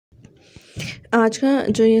आज का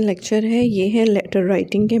जो ये लेक्चर है ये है लेटर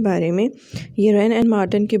राइटिंग के बारे में। ये रैन एंड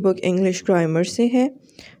मार्टिन की बुक इंग्लिश ग्रामर से है।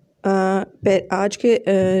 आज के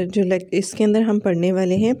इसके अंदर हम पढ़ने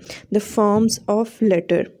वाले हैं द फॉर्म्स ऑफ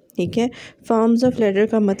लेटर। ठीक है, फॉर्म्स ऑफ लेटर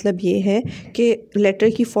का मतलब ये है कि लेटर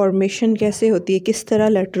की फॉर्मेशन कैसे होती है, किस तरह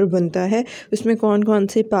लेटर बनता है, उसमें कौन कौन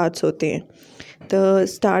से पार्ट्स होते हैं। तो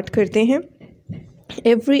स्टार्ट करते हैं।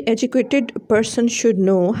 Every educated person should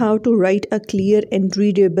know how to write a clear and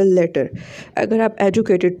readable letter। अगर आप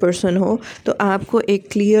educated person हो तो आपको एक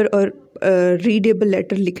clear और रीडेबल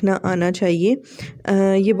लेटर लिखना आना चाहिए।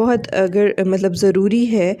 ये बहुत अगर मतलब ज़रूरी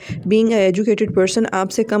है। बीइंग अ एजुकेटेड पर्सन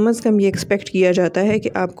आपसे कम से कम ये एक्सपेक्ट किया जाता है कि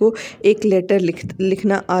आपको एक लेटर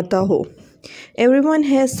लिखना आता हो। Everyone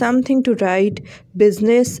has something to write,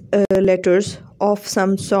 business letters of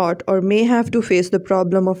some sort, or may have to face the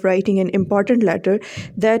problem of writing an important letter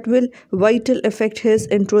that will vital affect his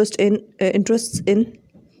interests in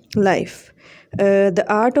life. The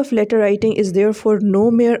art of letter writing is therefore no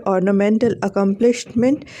mere ornamental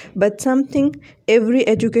accomplishment, but something every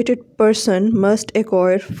educated person must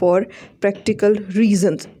acquire for practical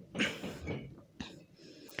reasons.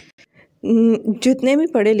 जितने भी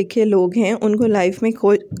पढ़े लिखे लोग हैं उनको life में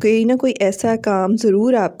कोई ना कोई ऐसा काम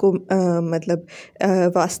ज़रूर आपको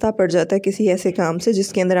वास्ता पड़ जाता है किसी ऐसे काम से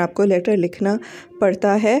जिसके अंदर आपको लेटर लिखना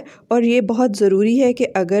पड़ता है। और ये बहुत ज़रूरी है कि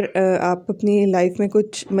अगर आप अपनी लाइफ में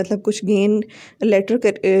कुछ गेन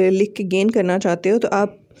लिख के गेन करना चाहते हो तो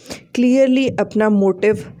आप क्लियरली अपना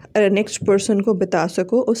मोटिव नेक्स्ट पर्सन को बता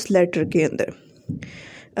सको उस लेटर के अंदर।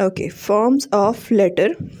 Okay, forms of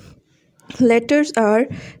letter. Letters are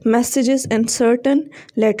messages, and certain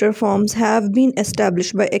letter forms have been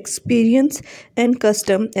established by experience and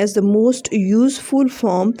custom as the most useful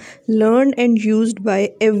form, learned and used by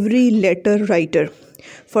every letter writer.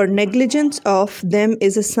 For negligence of them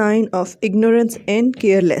is a sign of ignorance and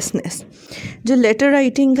carelessness। जो letter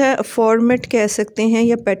writing का format कह सकते हैं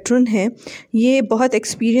या pattern है, ये बहुत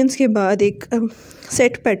experience के बाद एक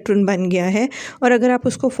सेट पैटर्न बन गया है। और अगर आप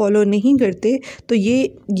उसको फॉलो नहीं करते तो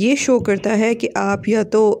ये शो करता है कि आप या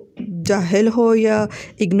तो जाहिल हो या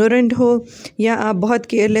इग्नोरेंट हो या आप बहुत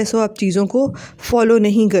केयरलेस हो, आप चीज़ों को फॉलो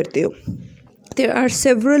नहीं करते हो। There are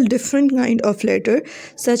several different kind of letter,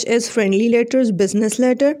 such as friendly letters, business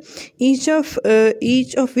letter, each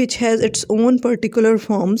of which has its own particular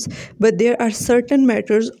forms, but there are certain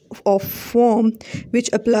matters of form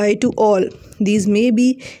which apply to all. These may be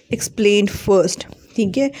explained first।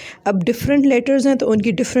 ठीक है, अब different letters हैं तो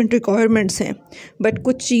उनकी different requirements हैं, but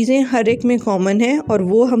कुछ चीज़ें हर एक में कॉमन हैं और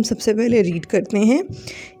वो हम सबसे पहले रीड करते हैं।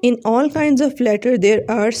 In all kinds of letter there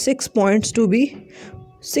are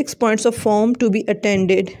 6 points of form to be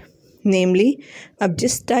attended, namely अब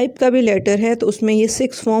जिस टाइप का भी लेटर है तो उसमें ये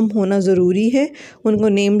 6 फॉर्म होना ज़रूरी है, उनको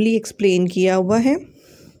नेमली एक्सप्लेन किया हुआ है।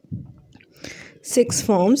 6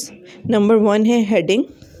 फॉर्म्स। नंबर 1 है हेडिंग।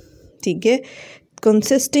 ठीक है,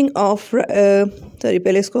 कंसिस्टिंग ऑफ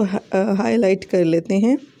पहले इसको हाईलाइट कर लेते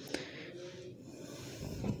हैं।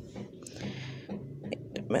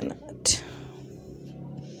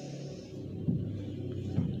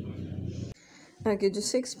 आगे जो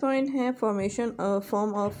 6 पॉइंट है फॉर्मेशन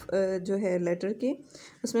फॉर्म ऑफ जो है लेटर के,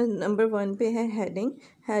 उसमें नंबर 1 पे है heading.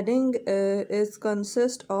 Heading is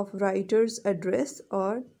consist of writers address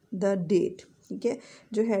और द डेट। ठीक है,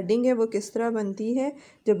 जो हेडिंग है वो किस तरह बनती है,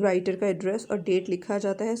 जब राइटर का एड्रेस और डेट लिखा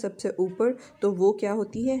जाता है सबसे ऊपर तो वो क्या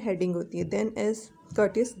होती है, हेडिंग होती है। देन इज़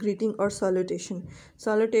कर्टिस ग्रीटिंग और सैल्यूटेशन।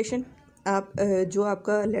 सैल्यूटेशन आप जो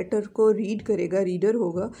आपका लेटर को रीड करेगा, रीडर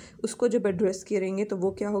होगा, उसको जब एड्रेस करेंगे तो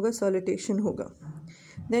वो क्या होगा, सैल्यूटेशन होगा।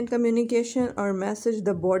 देन कम्युनिकेशन और message, the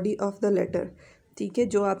body of the letter. ठीक है,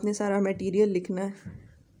 जो आपने सारा मटेरियल लिखना है,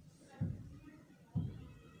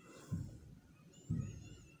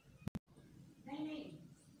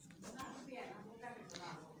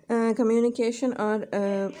 कम्युनिकेशन और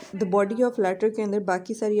द बॉडी ऑफ लेटर के अंदर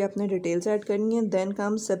बाकी सारी आपने डिटेल्स ऐड करनी है। देन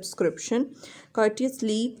कम सब्सक्रिप्शन,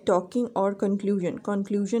 कर्टियसली, टॉकिंग और कंक्लूजन।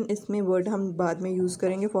 कंक्लूजन इसमें वर्ड हम बाद में यूज़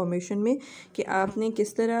करेंगे फॉर्मेशन में कि आपने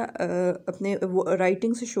किस तरह अपने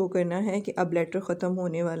राइटिंग से शो करना है कि अब लेटर ख़त्म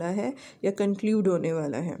होने वाला है या कंक्लूड होने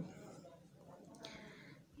वाला है।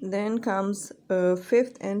 Then comes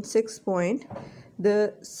 5th and 6th point,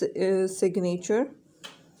 the signature.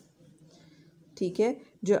 ठीक है,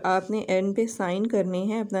 जो आपने एंड पे साइन करने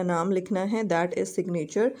हैं, अपना नाम लिखना है, दैट इज़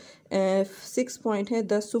सिग्नेचर। 6 पॉइंट है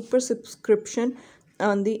the super subscription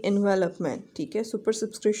on the एनवेलपमेंट। ठीक है, सुपर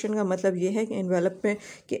सब्सक्रिप्शन का मतलब ये है कि एनवेलप में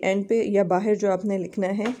के एंड पे या बाहर जो आपने लिखना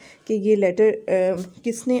है कि ये लेटर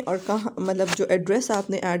किसने और कहाँ, मतलब जो एड्रेस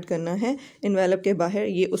आपने ऐड करना है एनवेलप के बाहर,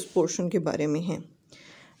 ये उस पोर्शन के बारे में है।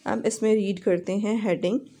 अब इसमें रीड करते हैं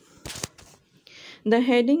heading. The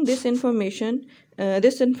heading this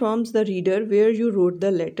informs the reader where you wrote the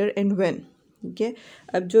letter and when. ठीक है,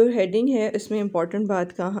 अब जो हेडिंग है इसमें इम्पॉर्टेंट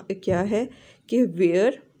बात क्या है कि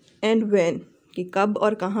वेयर एंड व्हेन, कि कब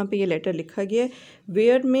और कहाँ पे ये लेटर लिखा गया है।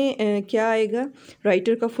 वेयर में क्या आएगा,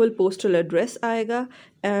 राइटर का फुल पोस्टल एड्रेस आएगा,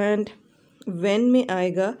 एंड व्हेन में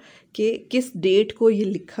आएगा कि किस डेट को ये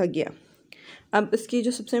लिखा गया। अब इसकी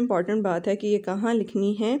जो सबसे इम्पॉर्टेंट बात है कि ये कहाँ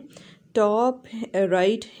लिखनी है, top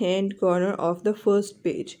right hand corner of the first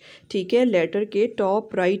page. ठीक है, लेटर के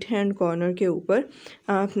टॉप राइट हैंड कॉर्नर के ऊपर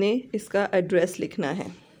आपने इसका एड्रेस लिखना है।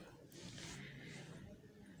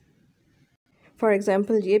 फॉर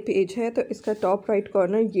एग्ज़ाम्पल ये पेज है तो इसका टॉप राइट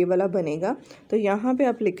कॉर्नर ये वाला बनेगा, तो यहाँ पे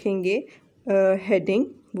आप लिखेंगे हेडिंग,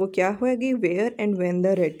 वो क्या होगी, where and when the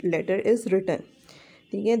letter is written.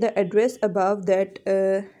 ठीक है, the address above that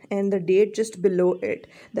and the date just below it,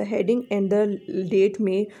 the heading and the date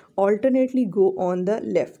में alternately go on the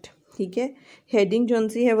left. ठीक है, हेडिंग जो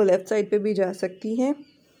सी है वो लेफ़्ट साइड पे भी जा सकती है।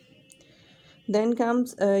 देन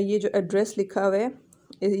कम्स ये जो एड्रेस लिखा हुआ है,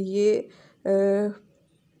 ये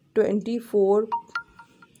 24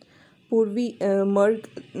 पूर्वी मर्ग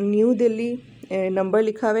न्यू दिल्ली, नंबर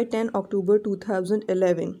लिखा हुआ है 10 अक्टूबर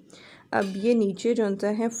 2011। अब ये नीचे जो सा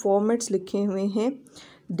है फॉर्मेट्स लिखे हुए हैं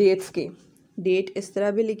डेट्स के। डेट इस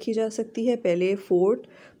तरह भी लिखी जा सकती है, पहले 4,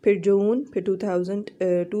 फिर जून, फिर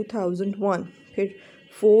 2001, फिर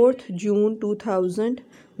 4 जून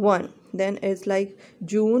 2001, then it's like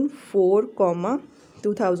June 4,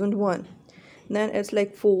 2001, then it's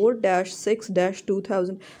like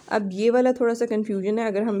 4-6-2000। अब ये वाला थोड़ा सा कन्फ्यूजन है,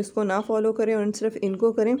 अगर हम इसको ना फॉलो करें और सिर्फ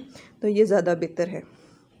इनको करें तो ये ज़्यादा बेहतर है।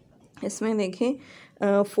 इसमें देखें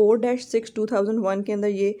 4-6-2001 के अंदर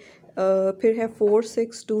ये फिर है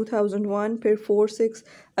 4-6-2001, फिर 4-6।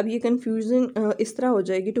 अब ये कन्फ्यूजन इस तरह हो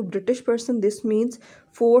जाएगी, to British person this means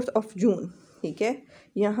 4 जून। ठीक है,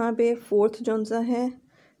 यहाँ पे 4 जो सा है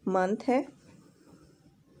मंथ है,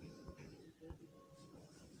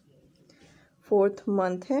 4th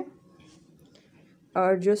मंथ है,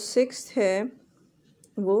 और जो 6th है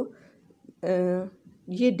वो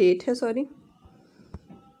ये डेट है, सॉरी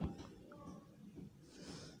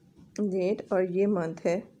डेट, और ये मंथ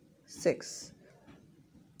है 6,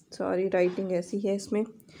 सॉरी राइटिंग ऐसी है इसमें।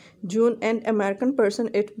 जून and American person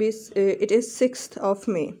it is 6th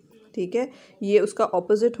May। ठीक है, ये उसका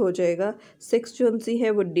ऑपोजिट हो जाएगा, 6 जो सी है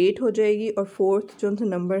वो डेट हो जाएगी और 4th जो सा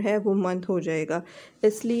नंबर है वो मंथ हो जाएगा।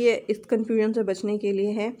 इसलिए इस कन्फ्यूजन से बचने के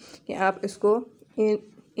लिए है कि आप इसको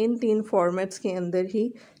इन 3 फॉर्मेट्स के अंदर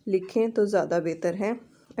ही लिखें तो ज़्यादा बेहतर है,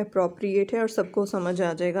 अप्रोप्रिएट है और सबको समझ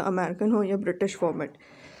आ जाएगा, अमेरिकन हो या ब्रिटिश फॉर्मेट।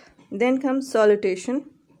 Then comes सॉल्यूटेशन।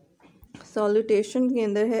 सॉल्यूटेशन के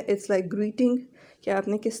अंदर है इट्स लाइक ग्रीटिंग, कि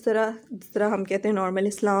आपने किस तरह, जिस तरह हम कहते हैं नॉर्मल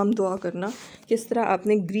इस्लाम दुआ करना, किस तरह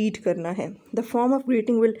आपने ग्रीट करना है। The form of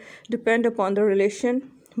greeting will depend upon the relation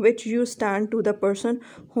which you stand to the person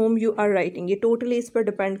home you are writing. ये टोटली इस पर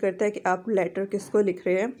डिपेंड करता है कि आप लेटर किसको लिख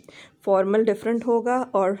रहे हैं। फॉर्मल डिफरेंट होगा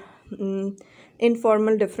और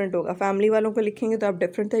इनफॉर्मल डिफरेंट होगा। फैमिली वालों को लिखेंगे तो आप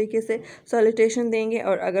डिफरेंट तरीके से सॉल्यूटेशन देंगे,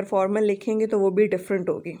 और अगर फॉर्मल लिखेंगे तो वो भी डिफरेंट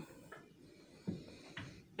होगी।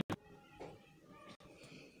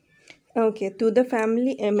 Okay, to the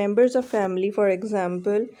family members of family, for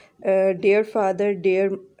example, dear father,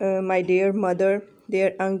 my dear mother,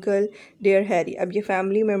 dear uncle, dear Harry। अब ये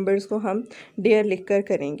family members को हम dear लिख कर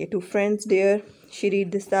करेंगे। To friends, dear Shri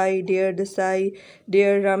Desai, dear Desai,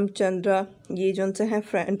 dear Ramchandra, ये जो से हैं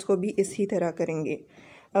friends को भी इसी तरह करेंगे।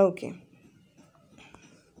 Okay,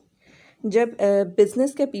 जब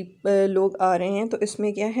बिज़नेस के लोग आ रहे हैं तो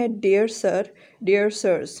इसमें क्या है, dear sir, dear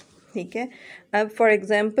sirs। ठीक है, अब for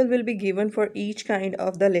example will be given for each kind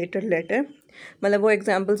of the letter, मतलब वो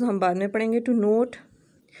एग्जांपल्स हम बाद में पढ़ेंगे। To note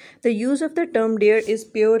the use of the term dare is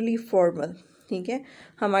purely formal. ठीक है,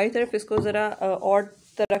 हमारी तरफ इसको ज़रा और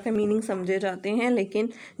तरह के मीनिंग समझे जाते हैं, लेकिन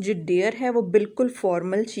जो डेयर है वो बिल्कुल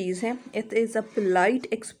फॉर्मल चीज़ है। It is a polite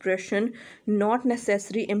expression not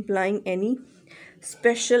necessary implying any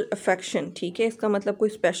special affection. ठीक है, इसका मतलब कोई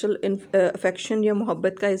स्पेशल अफेक्शन या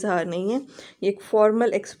मोहब्बत का इजहार नहीं है, ये एक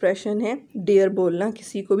फॉर्मल एक्सप्रेशन है। डेयर बोलना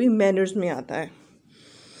किसी को भी मैनर्स में आता है।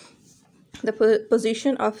 The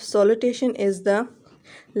position of सॉल्यूटेशन is the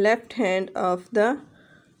left hand of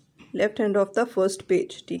the first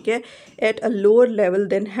page. ठीक है, at a lower level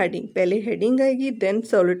then heading, पहले हेडिंग आएगी देन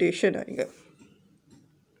सॉल्यूटेशन आएगा।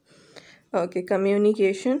 ओके,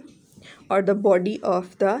 कम्युनिकेशन और the body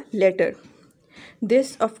of the letter.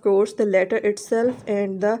 This, of course, the letter itself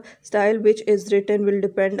and the style which is written will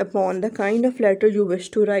depend upon the kind of letter you wish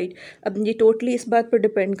to write। अब ये totally इस बात पर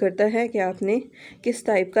depend करता है कि आपने किस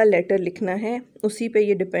टाइप का लेटर लिखना है, उसी पे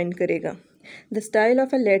ये डिपेंड करेगा। The style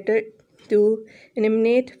of a letter to an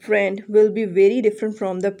eminent friend will be very different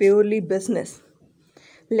from the purely business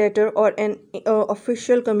letter or an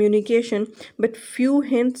official communication, but few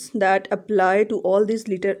hints that apply to all these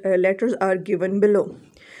letters are given below.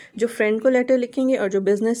 जो friend को letter लिखेंगे और जो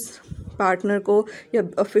business partner को या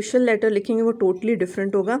official letter लिखेंगे वो totally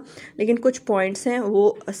different होगा, लेकिन कुछ पॉइंट्स हैं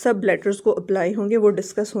वो सब लेटर्स को अप्लाई होंगे, वो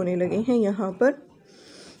डिस्कस होने लगे हैं यहाँ पर।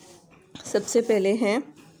 सबसे पहले हैं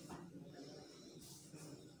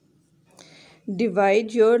डिवाइड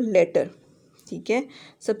योर लेटर। ठीक है,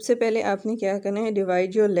 सबसे पहले आपने क्या करना है,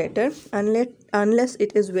 divide your letter unless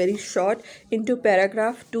it is very short into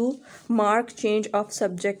paragraph to mark change of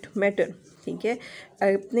subject matter. ठीक है,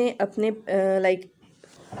 अपने अपने लाइक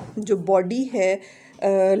जो बॉडी है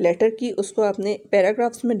लेटर की उसको आपने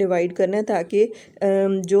पैराग्राफ्स में डिवाइड करना है, ताकि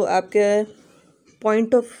जो आपका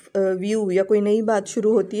पॉइंट ऑफ व्यू या कोई नई बात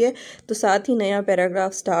शुरू होती है तो साथ ही नया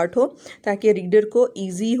पैराग्राफ स्टार्ट हो, ताकि रीडर को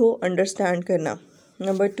ईजी हो अंडरस्टैंड करना।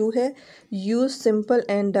 नंबर 2 है use simple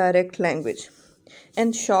and direct language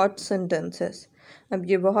and short sentences. अब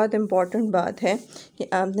ये बहुत इम्पॉर्टेंट बात है कि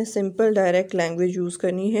आपने सिंपल डायरेक्ट लैंग्वेज यूज़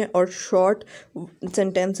करनी है और शॉर्ट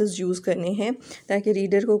सेंटेंसेस यूज़ करने हैं, ताकि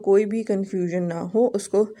रीडर को कोई भी कन्फ्यूजन ना हो,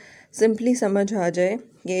 उसको सिंपली समझ आ जाए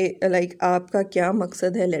कि लाइक आपका क्या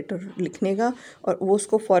मकसद है लेटर लिखने का और वो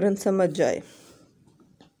उसको फ़ौरन समझ जाए।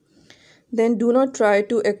 Then do not try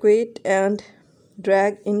to एक्वेट and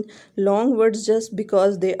drag in long words just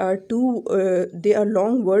because they are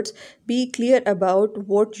long words. Be clear about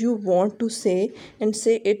what you want to say and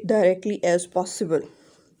say it directly as possible.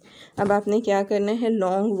 अब आपने क्या करना है,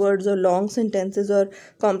 लॉन्ग वर्ड्स और long sentences और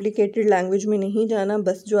complicated language में नहीं जाना,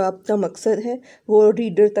 बस जो आपका मकसद है वो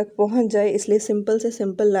रीडर तक पहुंच जाए, इसलिए सिंपल से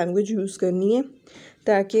सिंपल लैंग्वेज यूज़ करनी है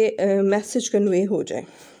ताकि मैसेज कन्वे हो जाए।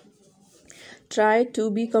 Try to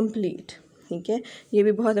be complete. ठीक है, ये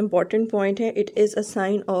भी बहुत इंपॉर्टेंट पॉइंट है। It is a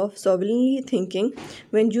sign of sovereignly thinking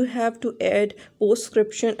when you have to add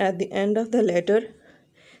पोस्टस्क्रिप्शन at the end of the letter.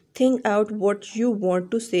 Think out what you want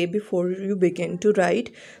to से before you begin to right.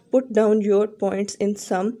 Put down your points in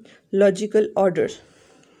some logical order.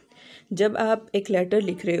 जब आप एक letter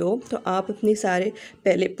लिख रहे हो तो आप अपनी सारे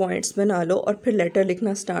पहले पॉइंट्स बना लो और फिर लेटर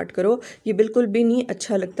लिखना स्टार्ट करो। ये बिल्कुल भी नहीं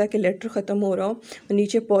अच्छा लगता कि लेटर ख़त्म हो रहा हो और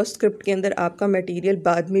नीचे पोस्टस्क्रिप्ट के अंदर आपका मटेरियल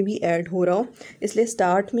बाद में भी ऐड हो रहा हो, इसलिए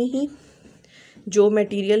स्टार्ट में ही जो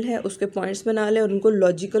मटेरियल है उसके पॉइंट्स बना लें और उनको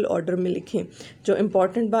लॉजिकल ऑर्डर में लिखें। जो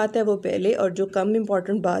इम्पॉर्टेंट बात है वो पहले और जो कम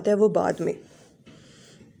इम्पॉर्टेंट बात है वो बाद में।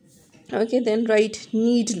 Okay, then right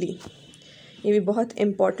neatly. ये भी बहुत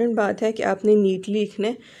इम्पॉर्टेंट बात है कि आपने नीटली लिखना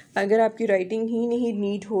है। अगर आपकी राइटिंग ही नहीं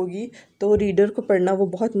नीट होगी तो रीडर को पढ़ना वो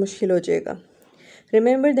बहुत मुश्किल हो जाएगा।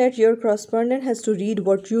 Remember that your correspondent has to read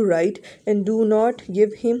what you right and do not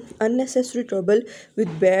give him unnecessary trouble with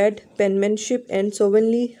bad पेनमैनशिप and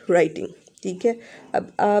सोवनली writing. ठीक है,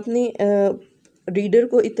 अब आपने रीडर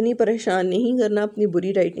को इतनी परेशान नहीं करना अपनी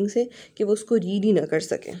बुरी राइटिंग से कि वो उसको रीड ही ना कर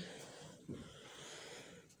सकें।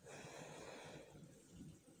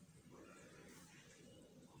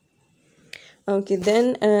 Okay, then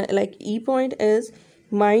like E point is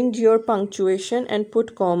mind your punctuation and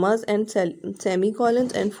put commas and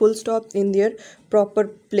semicolons and full stop in their proper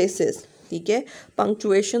places. ठीक है,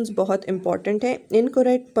 punctuations बहुत important है।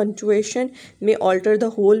 Incorrect punctuation may alter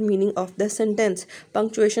the whole meaning of the sentence.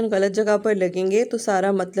 punctuation गलत जगह पर लगेंगे तो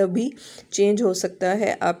सारा मतलब भी change हो सकता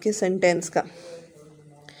है आपके sentence का।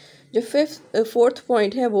 जो फोर्थ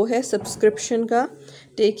पॉइंट है वो है सब्सक्रिप्शन का,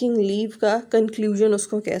 टेकिंग लीव का, कंक्लूजन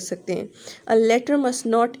उसको कह सकते हैं। A letter must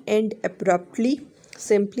not and abruptly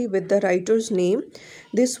simply with the writer's name.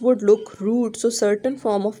 This would look rude, so certain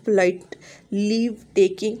form of polite leave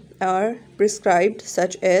taking are prescribed,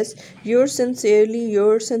 such as yours sincerely,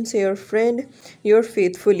 your sincere friend, your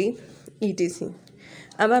faithfully, etc.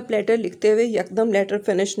 अब आप letter लिखते हुए एकदम letter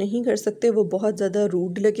finish नहीं कर सकते, वो बहुत ज़्यादा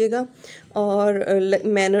रूड लगेगा और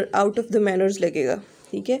manner out of the manners लगेगा।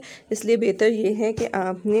 ठीक है, इसलिए बेहतर ये है कि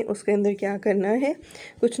आपने उसके अंदर क्या करना है,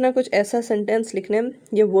 कुछ ना कुछ ऐसा सेंटेंस लिखने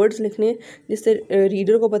या वर्ड्स लिखने जिससे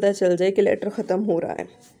रीडर को पता चल जाए कि लेटर ख़त्म हो रहा है।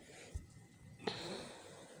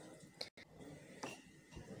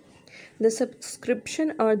 The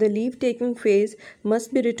subscription or the leave taking phrase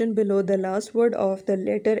must be written below the last word of the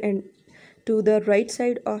letter and to the right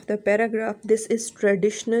side of the paragraph. This is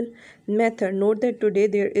traditional method. Note that today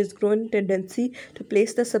there is growing tendency to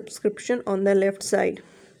place the subscription on the left side.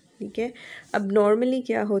 ठीक है, अब normally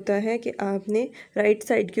क्या होता है कि आपने right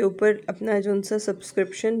side के ऊपर अपना जो सा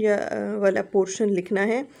सब्सक्रिप्शन या वाला पोर्शन लिखना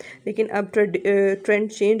है, लेकिन अब ट्रेंड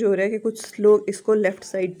चेंज हो रहा है कि कुछ लोग इसको लेफ़्ट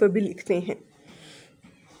साइड पर भी लिखते हैं।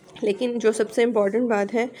 लेकिन जो सबसे इम्पॉर्टेंट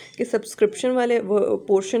बात है कि सब्सक्रिप्शन वाले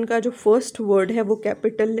पोर्शन का जो फर्स्ट वर्ड है वो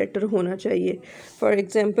कैपिटल लेटर होना चाहिए। फॉर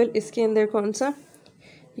एग्ज़ाम्पल इसके अंदर कौन सा,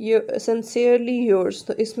 सिंसियरली योर्स,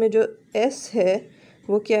 तो इसमें जो एस है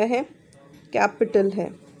वो क्या है, कैपिटल है।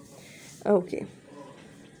 ओके,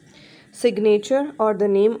 सिग्नेचर और the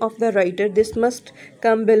name of the writer, this must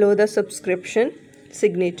come below the subscription.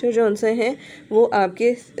 Signature जो उनसे हैं वो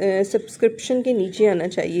आपके सब्सक्रिप्शन के नीचे आना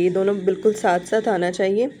चाहिए, ये दोनों बिल्कुल साथ साथ आना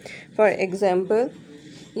चाहिए। फॉर एग्ज़ाम्पल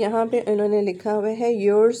यहाँ पे उन्होंने लिखा हुआ है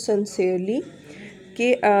योर्स सिंसियरली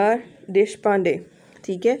KR देशपांडे,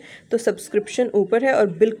 ठीक है, तो सब्सक्रिप्शन ऊपर है और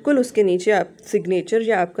बिल्कुल उसके नीचे आप सिग्नेचर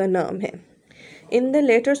या आपका नाम है। In the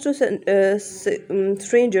letters to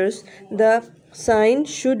strangers the sign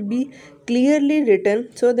should be clearly written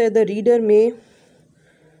so that the reader में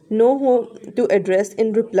नो हो टू एड्रेस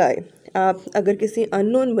इन रिप्लाई। आप अगर किसी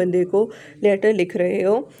अननोन बंदे को लेटर लिख रहे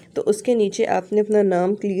हो तो उसके नीचे आपने अपना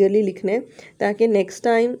नाम क्लियरली लिखना है, ताकि नेक्स्ट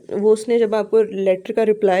टाइम वो उसने जब आपको लेटर का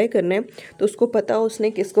रिप्लाई करना है तो उसको पता हो उसने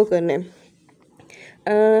किसको करना है।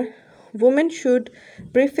 Women should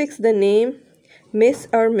prefix the name miss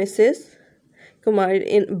और Mrs Kumar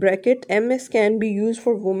in bracket MS can be use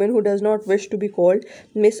for women who does not wish to be called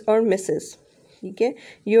miss और मिसेस, ठीक है।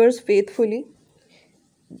 योर्स फेथफुली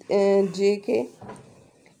JK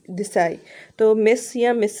देसाई, तो मिस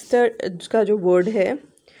या मिस्टर का जो वर्ड है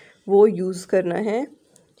वो यूज़ करना है,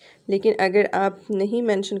 लेकिन अगर आप नहीं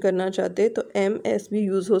मेंशन करना चाहते तो MS भी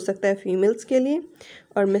यूज़ हो सकता है फीमेल्स के लिए,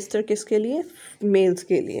 और मिस्टर किसके लिए, मेल्स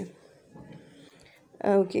के लिए।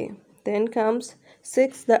 Okay, then comes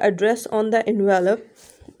 6 the address on the envelope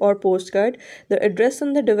or postcard. The address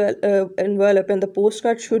on the envelope and the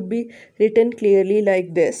postcard should be written clearly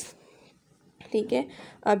like this, ठीक है।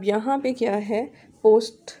 अब यहाँ पे क्या है,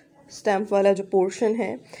 पोस्ट स्टैम्प वाला जो पोर्शन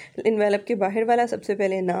है, इनवेलप के बाहर वाला सबसे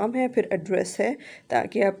पहले नाम है, फिर एड्रेस है,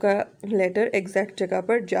 ताकि आपका लेटर एग्जैक्ट जगह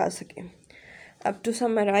पर जा सके। अब टू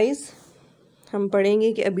समराइज़ हम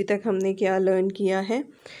पढ़ेंगे कि अभी तक हमने क्या लर्न किया है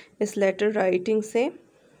इस लेटर राइटिंग से।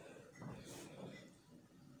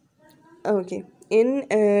 Okay, in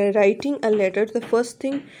writing a letter, the first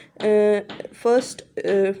thing,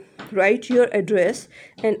 write your address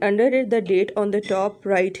and under it the date on the top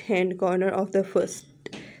right hand corner of the first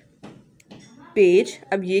page।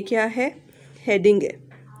 अब ये क्या है, हेडिंग है,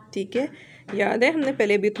 ठीक है, याद है हमने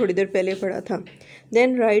पहले भी थोड़ी देर पहले पढ़ा था।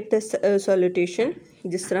 देन राइट द सॉल्यूटेशन,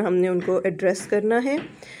 जिस तरह हमने उनको एड्रेस करना है।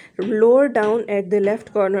 Lower down at the left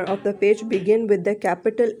corner of the page begin with the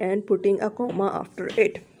capital and putting a comma after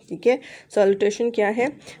it, ठीक है। सॉल्यूटेशन क्या है,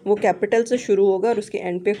 वो कैपिटल से शुरू होगा और उसके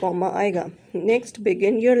एंड पे कॉमा आएगा। Next,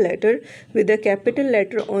 begin your letter with the capital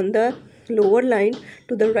later on the lower line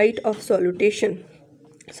to the right of सॉल्यूटेशन।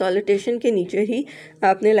 सॉल्यूटेशन के नीचे ही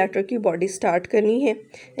आपने लेटर की बॉडी स्टार्ट करनी है।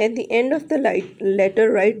 At the end of the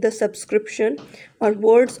letter right the subscription और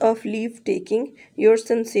words of leave taking your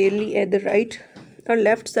sincerely at the right और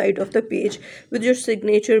left side of the page with your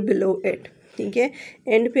signature below it, ठीक है।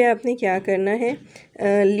 And पे आपने क्या करना है,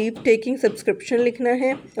 लीव टेकिंग सब्सक्रिप्शन लिखना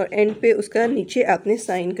है और एंड पे उसका नीचे आपने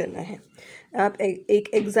साइन करना है। आप एक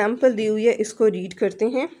एग्जांपल दी हुई है, इसको रीड करते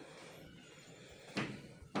हैं।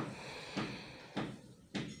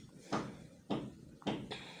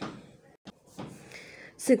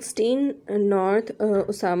 Sixteen north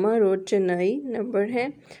Usama road Chennai, number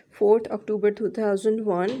है 4th October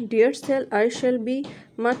 2001। Dear Sal, I shall be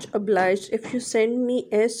much obliged if you send me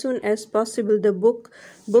as soon as possible the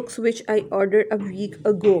books which I ordered a week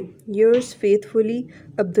ago. Yours faithfully,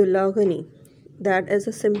 Abdullah Ghani। That is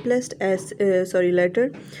the simplest letter,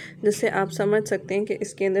 जिससे आप समझ सकते हैं कि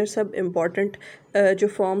इसके अंदर सब important जो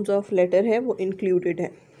फॉर्म्स ऑफ लेटर है वो इंक्लूडेड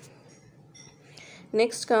है।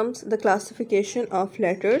 Next comes the classification of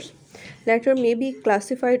letters. Letter may be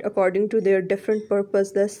classified according to their different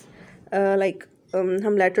purpose. Thus,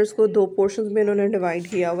 हम लेटर्स को दो पोर्शंस में इन्होंने डिवाइड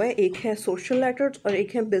किया हुआ है, एक है सोशल लेटर्स और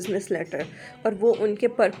एक है बिजनेस लेटर, और वो उनके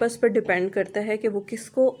पर्पस पर डिपेंड करता है कि वो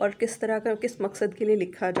किसको और किस तरह का किस मकसद के लिए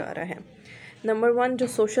लिखा जा रहा है। नंबर 1 जो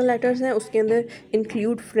सोशल लेटर्स हैं उसके अंदर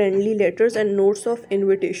include friendly letters and notes of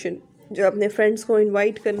invitation. जो अपने फ्रेंड्स को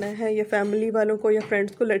इनवाइट करना है या फैमिली वालों को या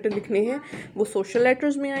फ्रेंड्स को लेटर लिखने हैं वो सोशल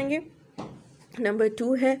लेटर्स में आएंगे। नंबर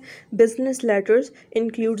 2 है business letters,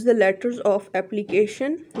 includes the letters of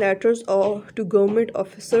application, letters of to government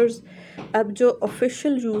officers. अब जो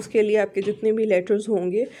ऑफिशियल यूज़ के लिए आपके जितने भी लेटर्स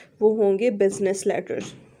होंगे वो होंगे business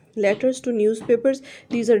letters. Letters to newspapers,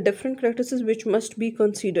 these are different characters which must be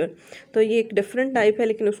consider. तो ये एक डिफरेंट टाइप है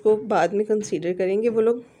लेकिन उसको बाद में कंसीडर करेंगे वो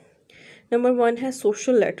लोग। नंबर 1 है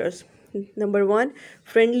social letters. Number 1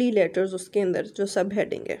 friendly letters, उसके अंदर जो सब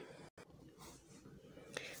हेडिंग है।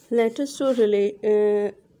 Letters to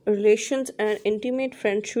relations and intimate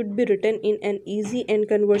friends should be written in an easy and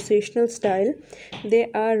conversational style. They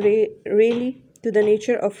are really to the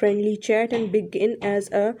nature of friendly chat and begin as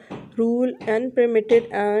a rule unpermitted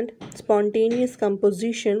and spontaneous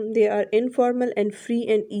composition. They are informal and free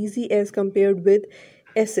and easy as compared with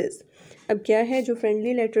essays. अब क्या है, जो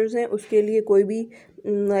friendly letters हैं उसके लिए कोई भी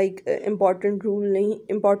important rule नहीं,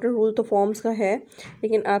 इम्पॉर्टेंट रूल तो फॉर्म्स का है,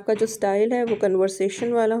 लेकिन आपका जो स्टाइल है वो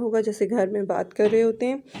कन्वर्सेशन वाला होगा, जैसे घर में बात कर रहे होते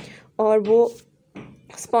हैं, और वो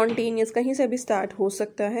स्पॉन्टेनियस कहीं से भी स्टार्ट हो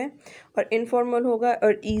सकता है, और इनफॉर्मल होगा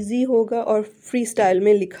और इजी होगा और फ्री स्टाइल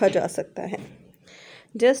में लिखा जा सकता है.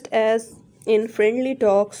 Just as in friendly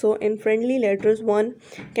talk, so in friendly letters one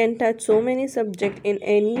can touch so many subjects in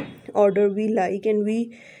any order we like, and we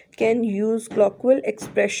can use colloquial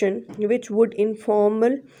expression which would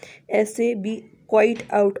informal essay be quite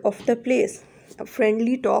out of the place.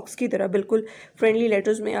 Friendly talks की तरह बिल्कुल friendly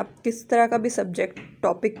letters में आप किस तरह का भी subject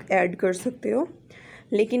topic add कर सकते हो,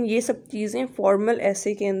 लेकिन ये सब चीज़ें फॉर्मल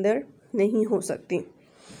ऐसे के अंदर नहीं हो सकती.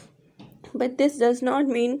 But this does not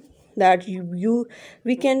mean that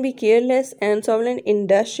we can be careless and solemn in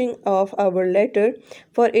dashing off our letter,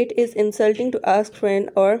 for it is insulting to ask friend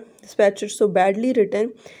or dispatcher so badly written,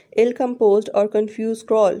 ill composed or confused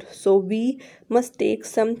scrawled. So we must take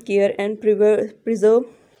some care and preserve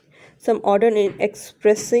some order in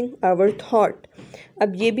expressing our thought.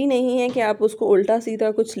 अब ये भी नहीं है कि आप उसको उल्टा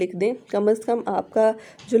सीधा कुछ लिख दें, कम से कम आपका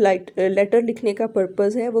जो लेटर लिखने का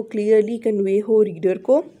पर्पज़ है वो क्लियरली कन्वे हो रीडर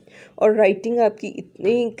को, और राइटिंग आपकी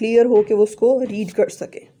इतनी क्लियर हो कि वो उसको रीड कर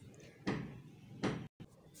सके.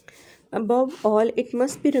 Above all, it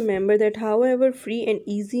must be remembered that however free and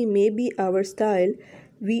easy may be our style,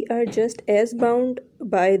 we are just as bound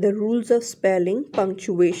by the rules of spelling,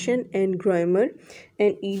 punctuation and grammar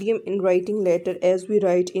and idiom in writing letter as we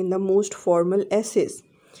write in the most formal essays.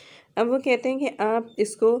 अब वो कहते हैं कि आप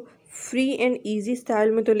इसको free and easy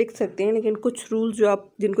style में तो लिख सकते हैं, लेकिन कुछ रूल्स जो आप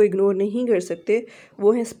जिनको इग्नोर नहीं कर सकते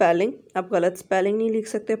वो है स्पेलिंग. आप गलत स्पेलिंग नहीं लिख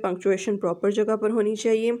सकते, पंक्चुएशन प्रॉपर जगह पर होनी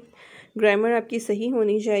चाहिए, ग्रामर आपकी सही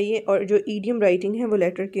होनी चाहिए, और जो ईडियम राइटिंग है वो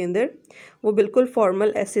लेटर के अंदर वो बिल्कुल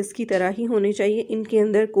फॉर्मल एसेस की तरह ही होनी चाहिए. इनके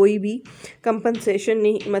अंदर कोई भी कंपनसेशन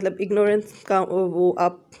नहीं, मतलब इग्नोरेंस का वो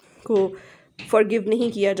आपको फॉरगिव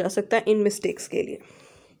नहीं किया जा सकता इन मिस्टेक्स के लिए.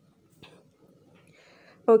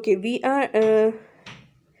 Okay, we are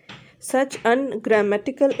such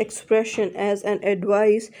ungrammatical expression as an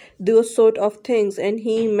advice, those sort of things, and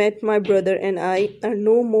he met my brother and I, are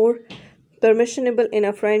no more permissionable in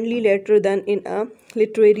a friendly letter than in a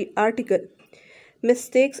literary article.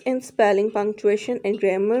 Mistakes in spelling, punctuation and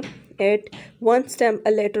grammar at one stamp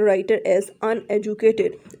a letter writer as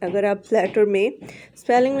uneducated. अगर आप letter में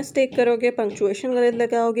spelling mistake करोगे, punctuation गलत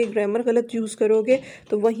लगाओगे, grammar गलत use करोगे,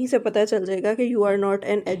 तो वहीं से पता चल जाएगा कि you are not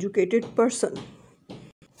an educated person.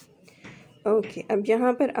 Okay, अब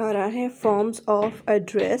यहाँ पर आ रहा है forms of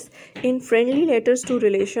address. In friendly letters to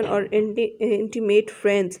relation और intimate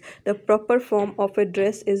friends the proper form of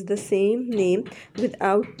address is the same name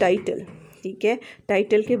without title. ठीक है,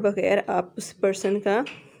 टाइटल के बगैर आप उस पर्सन का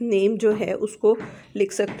नेम जो है उसको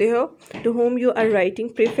लिख सकते हो. To home you are writing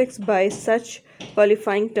prefix bye such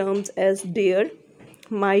qualifying terms as dear,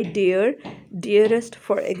 my dear, dearest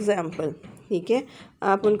for example. ठीक है,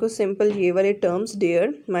 आप उनको सिंपल ये वाले terms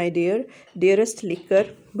dear, my dear, dearest लिखकर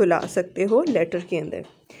बुला सकते हो लेटर के अंदर.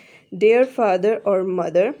 डियर फादर और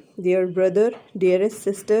mother, dear brother, dearest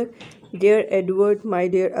sister, dear Edward, my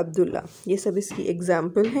dear Abdullah, ये सब इसकी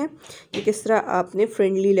एग्जाम्पल हैं कि किस तरह आपने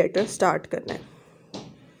फ्रेंडली लेटर स्टार्ट करना है.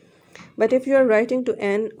 But if you are writing to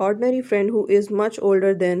an ordinary friend who is much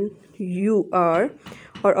older than you are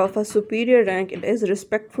or of a superior rank, it is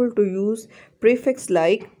respectful to use prefix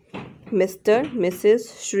like Mr, Mrs,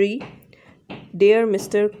 Shri, dear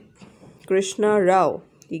Mr Krishna Rao.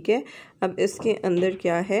 ठीक है, अब इसके अंदर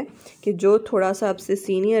क्या है कि जो थोड़ा सा आपसे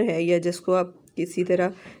सीनियर है या जिसको आप किसी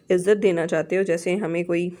तरह इज़्ज़त देना चाहते हो, जैसे हमें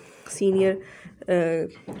कोई सीनियर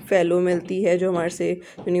फ़ेलो मिलती है जो हमारे से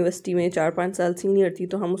यूनिवर्सिटी में 4-5 साल सीनियर थी,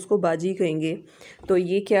 तो हम उसको बाजी कहेंगे. तो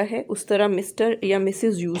ये क्या है, उस तरह मिस्टर या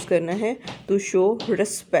मिसेस यूज़ करना है to show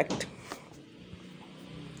respect.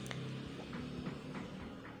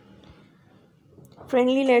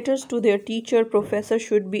 Friendly letters to their teacher, professor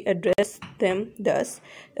should be addressed them thus.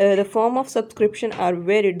 The form of subscription are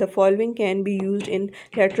varied. The following can be used in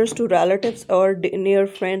letters to relatives or near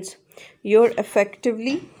friends. Your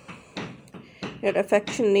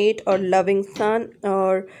affectionate or loving son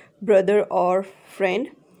or brother or friend.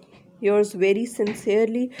 Yours very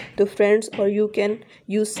sincerely to friends, or you can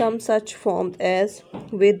use some such form as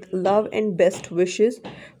with love and best wishes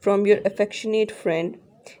from your affectionate friend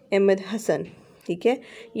Ahmed Hassan. ठीक है,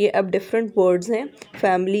 ये अब different words हैं,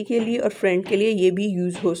 family के लिए और friend के लिए ये भी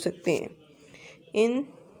यूज़ हो सकते हैं। इन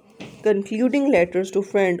कंक्लूडिंग लेटर्स टू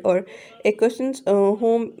फ्रेंड और acquaintance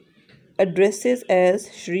home addresses as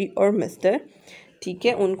Shri और मिस्टर, ठीक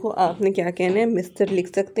है, उनको आपने क्या कहना है, मिस्टर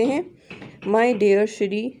लिख सकते हैं। My dear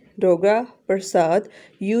Shri Dogra Prasad,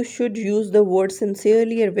 you should use the word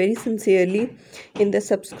sincerely or very sincerely in the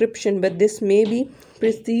subscription, but this may be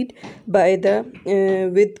preceded by the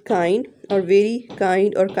with kind or very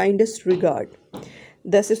kind or kindest regard।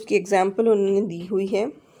 10 इसकी example उन्होंने दी हुई है,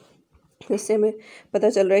 इससे हमें पता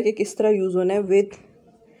चल रहा है कि किस तरह यूज़ होना है। With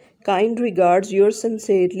kind regards your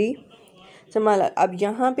sincerely संभाला। अब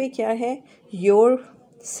यहाँ पे क्या है, your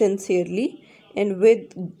sincerely and with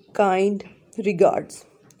kind regards,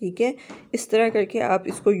 ठीक है। इस तरह करके आप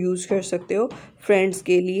इसको यूज़ कर सकते हो फ्रेंड्स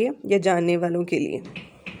के लिए या जानने वालों के लिए।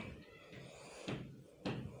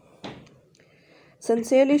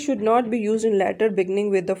 Sincerely should not be use in letter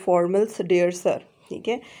beginning with the formals dear sir, ठीक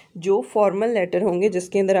है। जो फॉर्मल लेटर होंगे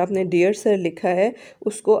जिसके अंदर आपने डियर सर लिखा है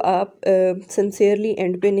उसको आप सिंसियरली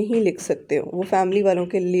एंड पे नहीं लिख सकते हो, वो फैमिली वालों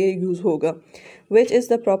के लिए यूज़ होगा। Which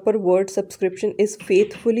is the proper word subscription is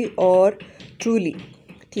faithfully और ट्रूली,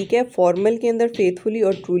 ठीक है। फॉर्मल के अंदर फेथफुली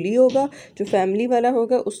और ट्रूली होगा, जो फैमिली वाला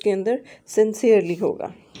होगा उसके अंदर सिंसियरली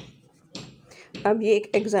होगा। अब ये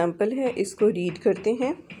एक एग्जांपल है, इसको रीड करते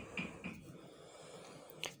हैं।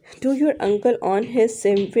 To your uncle on his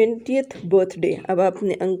 70th birthday. अब आप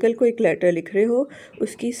अपने अंकल को एक लेटर लिख रहे हो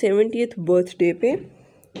उसकी 70th बर्थडे पे।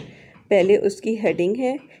 पहले उसकी हेडिंग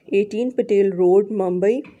है 18 Patel road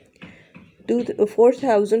Mumbai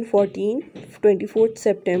 4014 24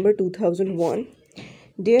 September 2001।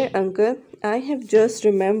 Dear uncle, I have just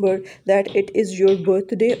remembered that it is your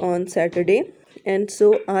birthday on Saturday, and so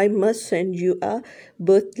I must send you a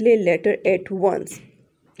birthday letter at once.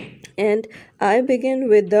 And I begin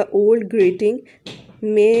with the old greeting,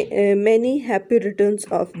 many happy returns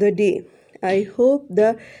of the day. I hope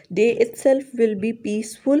the day itself will be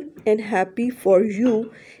peaceful and happy for you,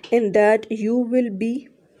 and that you will be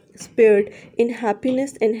spared in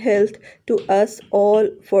happiness and health to us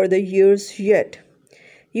all for the years yet.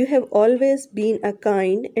 You have always been a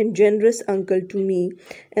kind and generous uncle to me,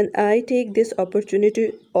 and I take this opportunity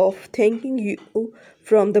of thanking you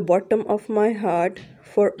from the bottom of my heart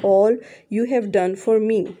for all you have done for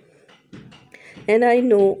me. And I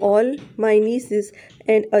know all my nieces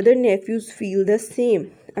and other nephews feel the same.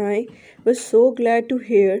 I was so glad to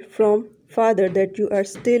hear from Father that you are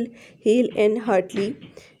still hale and hearty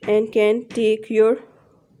and can take your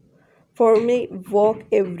formal walk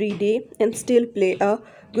every day and still play a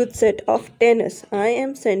good set of tennis. I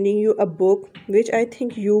am sending you a book which I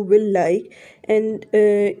think you will like, and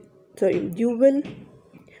you will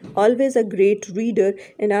always a great reader,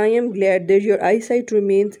 and I am glad that your eyesight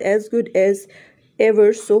remains as good as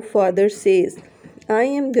ever, so Father says. I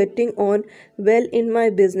am getting on well in my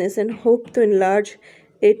business and hope to enlarge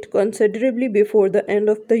it considerably before the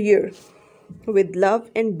end of the year. With love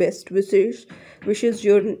and best wishes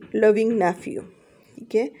your loving nephew,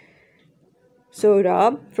 ठीक है। सो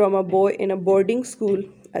राब from a boy in a boarding school.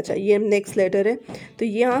 अच्छा, ये next letter है, तो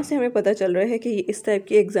यहाँ से हमें पता चल रहा है कि ये इस टाइप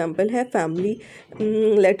की एग्जांपल है फैमिली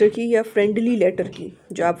लेटर की या फ्रेंडली लेटर की,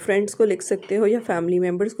 जो आप फ्रेंड्स को लिख सकते हो या फैमिली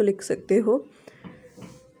मेम्बर्स को लिख सकते हो।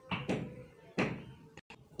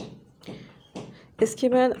 इसके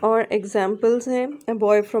बाद और एग्जाम्पल्स हैं। A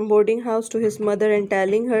boy from boarding house to his mother and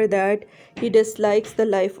telling her that he dislikes the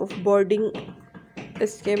life of boarding.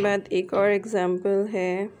 इसके बाद एक और एग्जाम्पल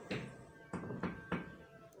है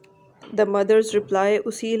द मदर्स रिप्लाई,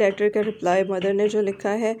 उसी लेटर का रिप्लाई मदर ने जो लिखा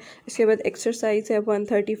है। इसके बाद एक्सरसाइज है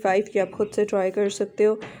 135 की, आप खुद से ट्राई कर सकते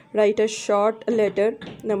हो। Right a short letter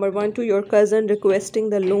number 1 to your cousin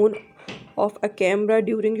requesting the loan of a camera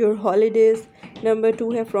during your holidays. Number 2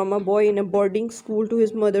 है from a boy in a boarding school to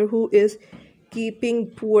his mother who is keeping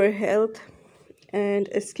poor health. And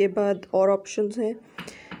इसके बाद और options हैं,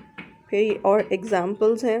 फिर और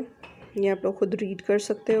examples हैं, ये आप लोग खुद रीड कर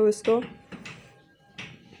सकते हो इसको।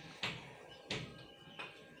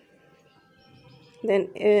 देन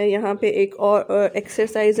यहाँ पे एक और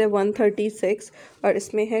एक्सरसाइज है 136 और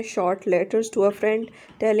इसमें है short letters to a friend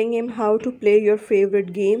telling him how to play your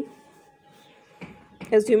favourite game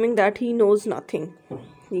assuming that he knows nothing,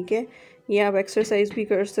 ठीक है। ये आप एक्सरसाइज भी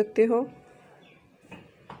कर सकते हो।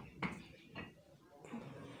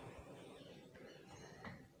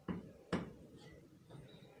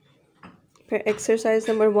 फिर exercise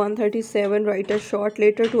number 137 right a short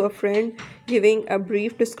letter to a friend giving a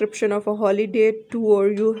brief description of a holiday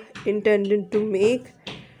tour you intended to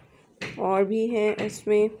make. और भी हैं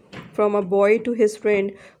इसमें from a boy to his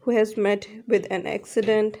friend who has met with an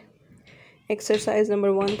accident, Exercise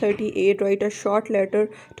number 138. Write a short letter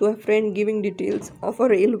to a friend giving details of a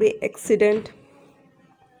railway accident,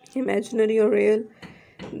 imaginary or real.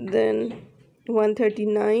 Then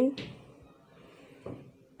 139.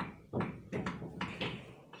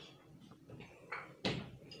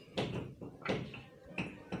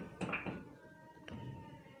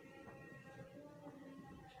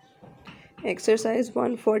 Exercise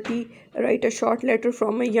 140. Write a short letter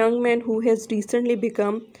from a young man who has recently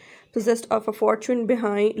become possessed of a fortune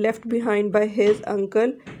left behind by his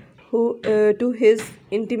uncle to his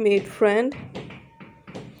intimate friend.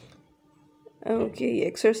 Okay,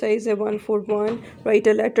 exercise 141. Write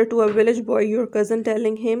a letter to a village boy, your cousin,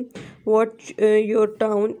 telling him what your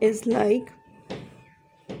town is like.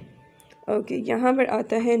 Okay यहाँ पर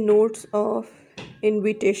आता है notes of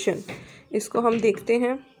invitation. इसको हम देखते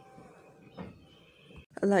हैं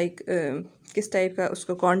किस type का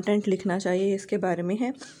उसको कंटेंट लिखना चाहिए, इसके बारे में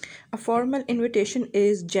है। A formal invitation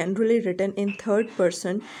is generally written in third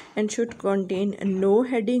person and should contain no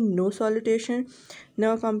heading, no सॉलिटेशन,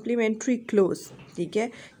 no complimentary close. ठीक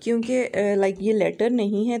है, क्योंकि ये लेटर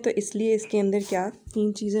नहीं है तो इसलिए इसके अंदर क्या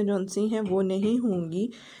 3 चीज़ें जो सी हैं वो नहीं होंगी।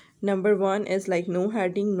 Number 1 is no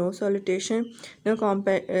heading, no सॉलिटेशन, no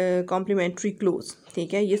complimentary close.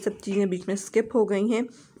 ठीक है, ये सब चीज़ें बीच में स्किप हो गई हैं।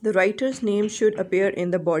 The writers name should appear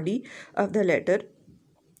in the body of the letter.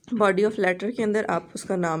 Body of letter के अंदर आप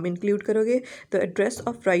उसका नाम इंक्लूड करोगे। The address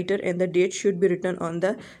of writer and the date should be written on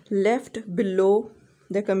the left below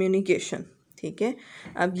the communication. ठीक है,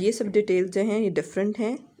 अब ये सब डिटेल्स जो हैं ये डिफरेंट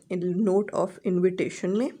हैं इन नोट ऑफ इन्विटेशन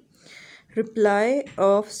में। Reply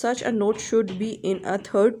of such a note should be in a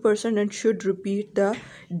third person and should repeat the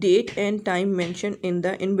date and time mentioned in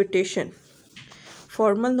the invitation.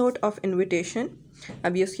 Formal note of invitation.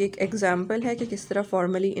 अब ये उसकी एक example है कि किस तरह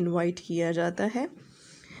formally invite किया जाता है।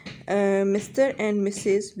 Mr. and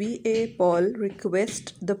Mrs. V.A. Paul request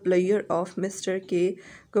the pleasure of Mr. K.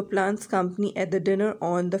 Goplan's company at the dinner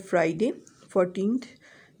on the Friday, 14th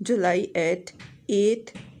July at 8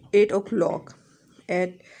 o'clock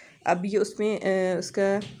at अब ये उसमें उसका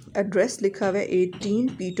एड्रेस लिखा हुआ है 18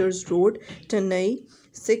 पीटर्स रोड, चेन्नई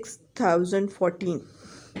 6014।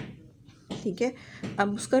 ठीक है,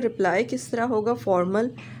 अब उसका रिप्लाई किस तरह होगा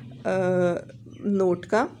फॉर्मल नोट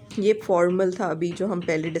का। ये फॉर्मल था अभी जो हम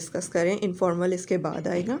पहले डिस्कस करें, इनफॉर्मल इसके बाद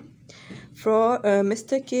आएगा।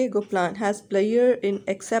 Mr. K. Goplan has pleasure in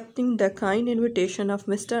accepting the kind invitation of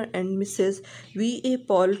Mr. and Mrs. V.A.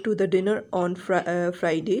 Paul to the dinner on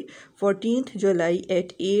Friday, 14th July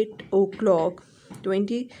at 8 o'clock,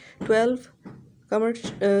 2012,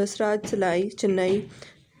 Sraj Salai, Chennai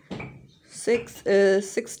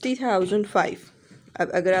 60,005।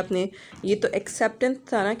 अब अगर आपने ये तो एक्सेप्टेंस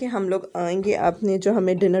था ना कि हम लोग आएंगे, आपने जो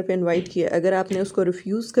हमें डिनर पे इनवाइट किया, अगर आपने उसको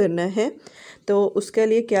रिफ्यूज़ करना है तो उसके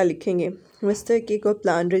लिए क्या लिखेंगे। मिस्टर के को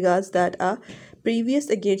plan regards that uh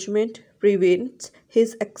previous engagement prevents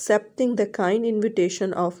his accepting the kind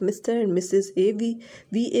invitation of mister and Mrs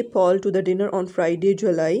V.A. Paul to the dinner on Friday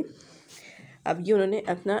जुलाई। अब ये उन्होंने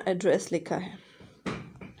अपना एड्रेस लिखा है।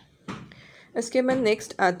 इसके बाद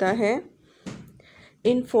नेक्स्ट आता है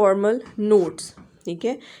इनफॉर्मल नोट्स। ठीक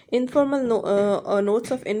है, informal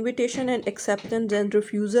notes of invitation and acceptance and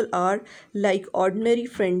refusal are like ordinary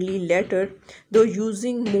friendly letter दो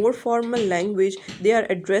using more formal language. They are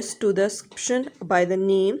address to the subscription by the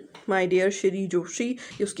name my dear Shri Joshi,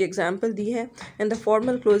 ये उसकी example दी है। And the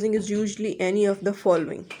formal closing is usually any of the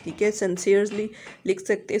following. ठीक है, sincerely लिख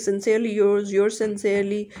सकते हैं, sincerely yours, your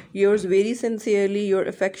sincerely, yours very sincerely, your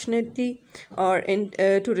affectionately, और इन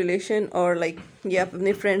to relation, और ये आप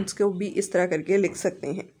अपने फ्रेंड्स को भी इस तरह करके लिख सकते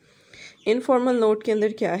हैं। इनफॉर्मल नोट के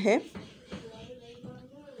अंदर क्या है।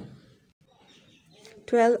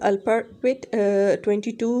 12 Alphabet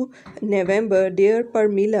 22 November, dear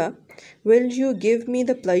Parmila, will you give me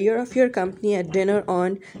the pleasure of your company at dinner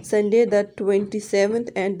on Sunday the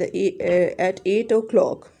 27th and at 8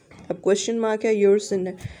 o'clock। अब क्वेश्चन मार्क है, योर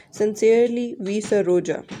सिंसियरली वी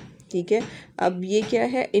सरोजा। ठीक है, अब ये क्या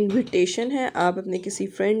है, इनविटेशन है, आप अपने किसी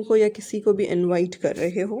फ्रेंड को या किसी को भी इनवाइट कर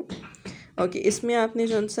रहे हो। ओके, इसमें आपने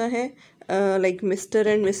जौन सा है मिस्टर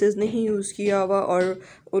एंड मिसेस नहीं यूज़ किया हुआ और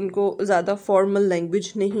उनको ज़्यादा फॉर्मल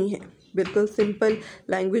लैंग्वेज नहीं है, बिल्कुल सिंपल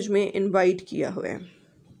लैंग्वेज में इनवाइट किया हुआ है।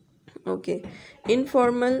 Okay,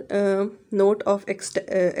 informal note of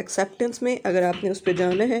acceptance में अगर आपने उस पर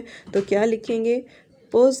जाना है तो क्या लिखेंगे।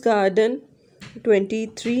 Post garden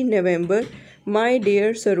 23 November, my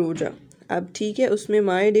dear Saroja. अब ठीक है, उसमें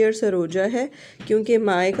माई डियर सरोजा है क्योंकि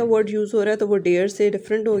माई का वर्ड यूज़ हो रहा है तो वो डियर से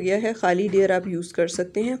डिफरेंट हो गया है, खाली डियर आप यूज़ कर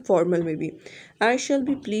सकते हैं फॉर्मल में भी। आई shall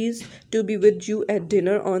be please to be with you at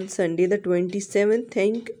dinner on Sunday the 27th,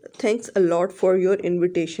 thanks a lot for your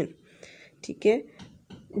invitation. ठीक है,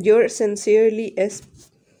 योर सिंसियरली एस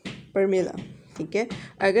परमिला। ठीक है,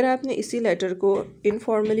 अगर आपने इसी लेटर को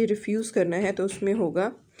इनफॉर्मली रिफ्यूज़ करना है तो उसमें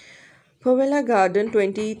होगा Pamela Garden,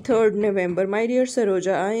 23rd November. My dear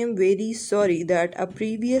Saroja, I am very sorry that a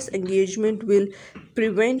previous engagement will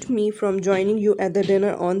prevent me from joining you at the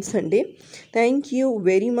dinner on Sunday. Thank you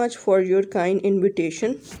very much for your kind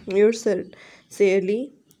invitation. Yours sincerely,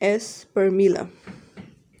 S. Permila.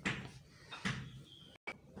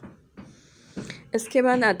 इसके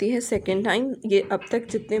बाद आती है second time. ये अब तक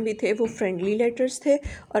जितने भी थे वो फ्रेंडली लेटर्स थे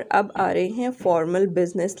और अब आ रहे हैं फॉर्मल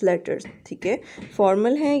बिजनेस लेटर्स। ठीक है,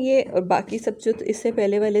 फॉर्मल हैं ये और बाकी सब जो इससे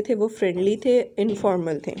पहले वाले थे वो फ्रेंडली थे,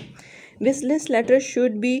 इनफॉर्मल थे। Business letter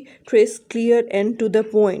should be trace clear and to the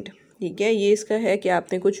point. ठीक है, ये इसका है कि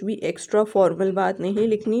आपने कुछ भी एक्स्ट्रा फॉर्मल बात नहीं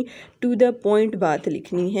लिखनी, टू द पॉइंट बात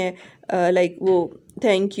लिखनी है। लाइक वो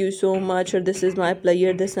थैंक यू सो मच और this is my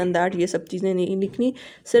player this and that, ये सब चीज़ें नहीं लिखनी,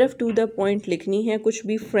 सिर्फ टू द पॉइंट लिखनी है। कुछ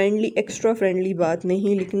भी फ्रेंडली एक्स्ट्रा फ्रेंडली बात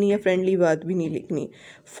नहीं लिखनी है, फ्रेंडली बात भी नहीं लिखनी,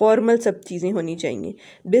 फॉर्मल सब चीज़ें होनी चाहिए।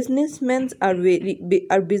 Business man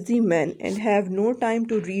are busy man and have no time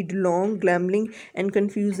to read long ग्लैमलिंग and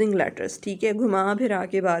confusing letters. ठीक है, घुमा फिरा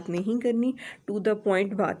के बात नहीं करनी, टू द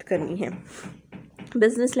पॉइंट बात करनी है।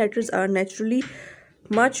 Business letters are naturally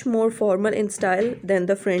much more formal in style than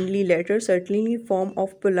the friendly letters. Certainly form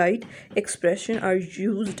of polite expression are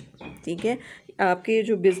used. ठीक है, आपके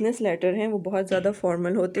जो बिज़नेस लेटर हैं वो बहुत ज़्यादा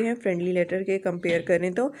फॉर्मल होते हैं फ्रेंडली लेटर के कंपेयर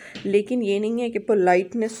करें तो, लेकिन ये नहीं है कि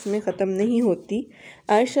पोलाइटनेस में ख़त्म नहीं होती।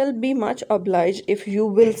 आई shall be much obliged if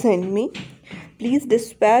you will send me. Please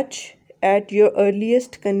dispatch at your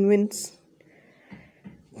earliest convenience.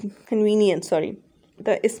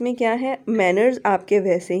 तो इसमें क्या है, मैनर्स आपके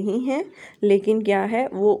वैसे ही हैं लेकिन क्या है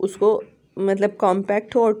वो उसको मतलब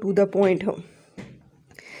कॉम्पैक्ट हो और टू द पॉइंट हो।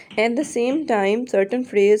 At the same time, certain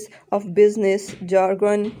phrases of business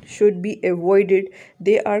jargon should be avoided.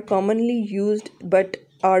 They are commonly used but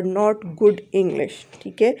are not good English.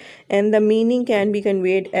 ठीक है, and the meaning can be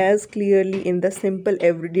conveyed as clearly in the simple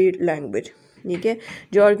everyday language. ठीक है,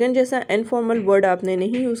 jargon जैसा informal word आपने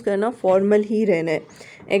नहीं use करना, formal ही रहना है।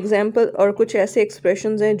 एग्जाम्पल और कुछ ऐसे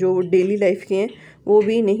एक्सप्रेशंस हैं जो डेली लाइफ के हैं वो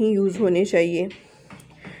भी नहीं यूज़ होने चाहिए।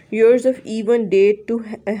 Years of even date to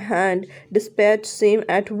hand, dispatch same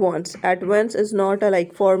at once. At once is not a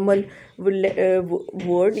like formal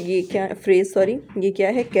word. ये क्या phrase, sorry, ये क्या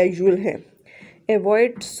है, casual है।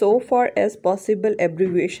 Avoid so far as possible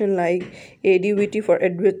abbreviation like ADVT for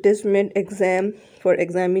advertisement, exam for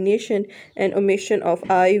examination, and omission of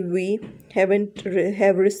I, we,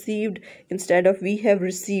 have received instead of we have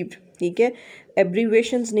received। ठीक है,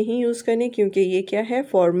 abbreviations नहीं use करने क्योंकि ये क्या है,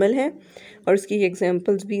 फॉर्मल है और उसकी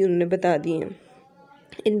एग्जांपल्स भी उन्होंने बता दी हैं।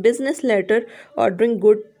 In business letter ordering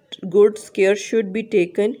goods care should be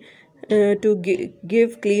taken to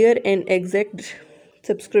give clear and exact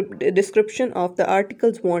description of the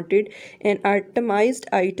articles wanted. An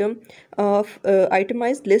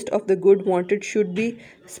itemized list of the good wanted should be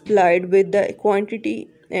supplied with the quantity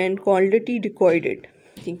and quality required.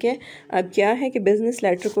 ठीक है, अब क्या है कि business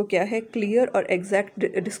letter को क्या है, clear और एग्जैक्ट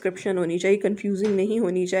डिस्क्रिप्शन होनी चाहिए, कंफ्यूजिंग नहीं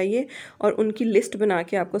होनी चाहिए और उनकी लिस्ट बना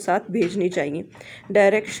के आपको साथ भेजनी चाहिए।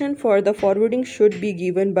 Direction for the forwarding should be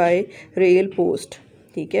given by rail post.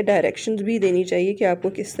 ठीक है, डायरेक्शंस भी देनी चाहिए कि आपको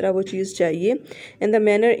किस तरह वो चीज़ चाहिए। And the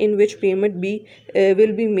manner in which payment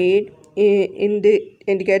will be made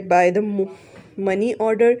indicate by the money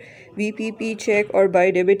order, VPP check और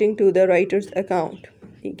by debiting to the writers account.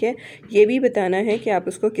 ठीक है, ये भी बताना है कि आप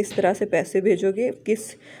उसको किस तरह से पैसे भेजोगे, किस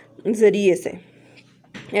ज़रिए से।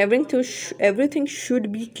 Everything should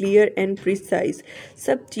be clear and precise.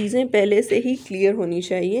 सब चीज़ें पहले से ही क्लियर होनी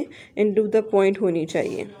चाहिए एंड टू द पॉइंट होनी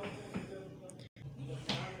चाहिए।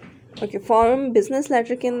 ओके, फॉर्म बिजनेस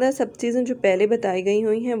लेटर के अंदर सब चीज़ें जो पहले बताई गई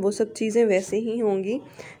हुई हैं वो सब चीज़ें वैसे ही होंगी,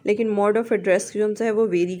 लेकिन मोड ऑफ एड्रेस जो है वो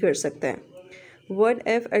वेरी कर सकता है। वर्ड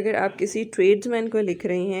एफ, अगर आप किसी ट्रेड्समैन को लिख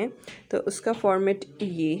रहे हैं तो उसका फॉर्मेट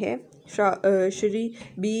ये है, Shri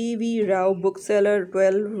BV Rao, book seller,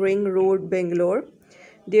 12 ring road, Bangalore.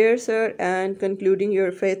 There sir and concluding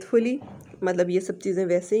your faithfully, मतलब ये सब चीज़ें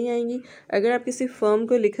वैसे ही आएंगी। अगर आप किसी फ़र्म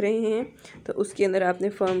को लिख रहे हैं तो उसके अंदर आपने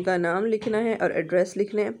फ़र्म का नाम लिखना है और एड्रेस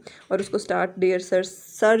लिखना है और उसको स्टार्ट डियर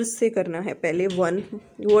सर से करना है। पहले 1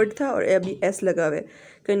 वर्ड था और अभी S लगा हुआ है।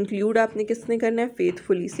 कंक्लूड आपने किसने करना है,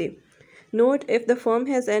 फेथफुली से। Note if the firm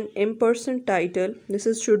has an impersonal title, this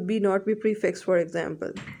is should be not be prefix for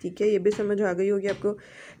example। ठीक है, ये भी समझ आ गई होगी आपको।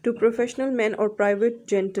 To professional men और private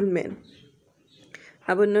gentlemen,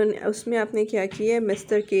 अब उन्होंने उसमें आपने क्या किया है,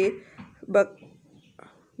 मिस्टर के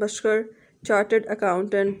बशकर, chartered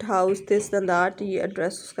accountant, house this and that, ये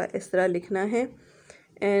एड्रेस उसका इस तरह लिखना है।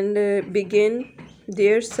 And begin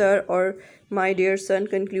dear sir or my dear son,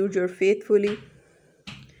 conclude your faithfully.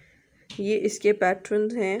 ये इसके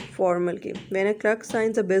पैटर्न्स हैं फॉर्मल के. When a clerk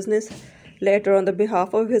signs a business letter on the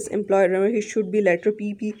behalf of his employer, remember he should be letter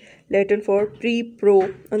PP, Latin for pre, pro,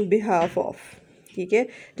 on behalf of. ठीक है,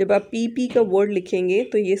 जब आप PP का word लिखेंगे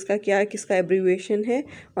तो ये इसका क्या है, किसका एब्रीवेशन है,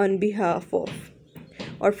 on behalf of.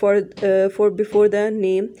 और for before the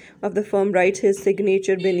name of the firm writes his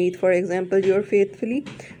signature beneath. For example, your faithfully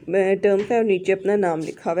term का और नीचे अपना नाम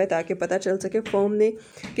लिखा हुआ है ताकि पता चल सके फर्म ने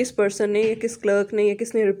किस पर्सन ने या किस क्लर्क ने या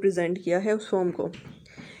किसने रिप्रेजेंट किया है उस फर्म को.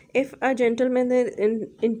 If a gentleman is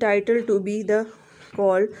entitled to be the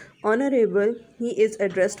called honorable, he is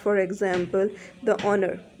addressed, for example, the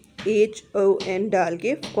honor, HON डाल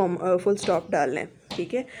के फुल स्टॉप डालना है.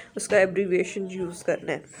 ठीक है, उसका एब्रीविएशन यूज़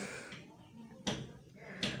करना है.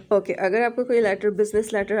 ओके, अगर आपको कोई लेटर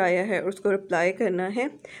बिजनेस लेटर आया है और उसको रिप्लाई करना है,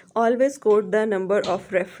 always coat the number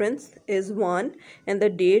of reference is 1 and the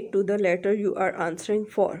date to the letter you are answering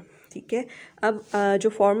for. ठीक है, अब जो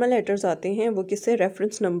फॉर्मल लेटर्स आते हैं वो किससे,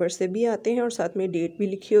 रेफरेंस नंबर से भी आते हैं और साथ में डेट भी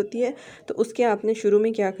लिखी होती है. तो उसके आपने शुरू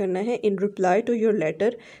में क्या करना है, इन reply to your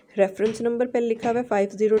letter reference number पर लिखा हुआ है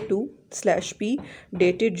 502/P,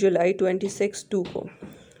 डेटेड जुलाई 26 को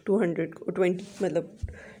 200 को 20 मतलब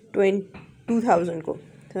 2000 को,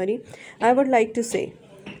 sorry, I would like to से.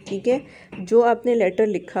 ठीक है, जो आपने लेटर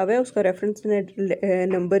लिखा हुआ है उसका रेफरेंस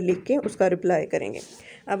नंबर लिख के उसका रिप्लाई करेंगे.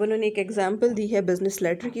 अब उन्होंने एक एग्जांपल दी है बिजनेस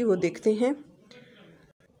लेटर की, वो देखते हैं.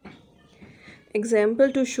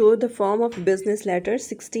 Example to show the form of business letter.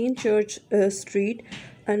 16 church street,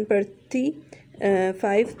 अनपर्थी,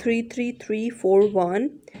 533341,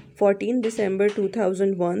 14 December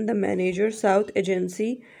 2001. The manager, south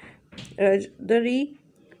agency, Rajadari,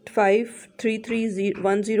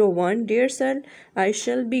 533101. Dear sir, I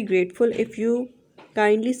shall be grateful if you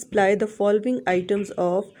kindly supply the following items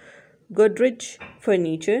of Godrej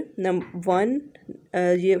furniture. Number 1,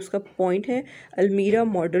 ये उसका point है, अलमीरा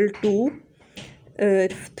model 2,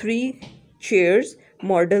 3 chairs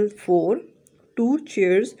model 4, 2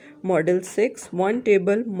 chairs model 6, 1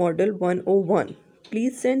 table model 101.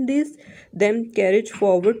 Please send them carriage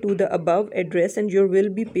forward to the above address and you will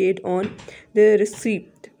be paid on the receipt.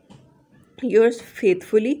 Yours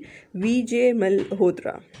faithfully, VJ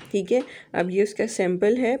Malhotra. ठीक है, अब ये उसका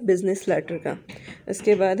sample है बिजनेस लेटर का.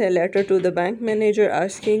 इसके बाद है letter to the bank manager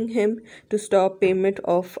asking him to stop payment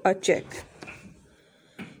of a check.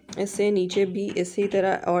 इससे नीचे भी इसी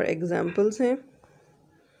तरह और एग्जांपल्स हैं.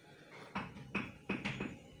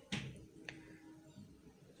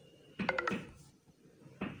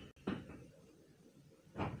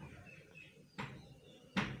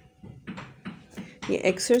 ये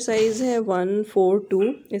एक्सरसाइज है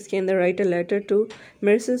 142. इसके अंदर right a letter to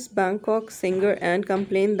Mrs Bangkok singer and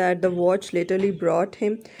complain that the watch literally brought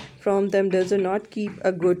him from them does not keep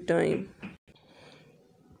a good time.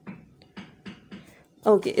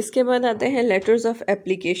 Okay, इसके बाद आते हैं letters of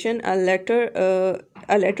application. A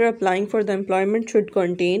letter applying for the employment should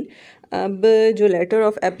contain. अब जो letter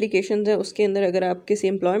of application है उसके अंदर अगर आप किसी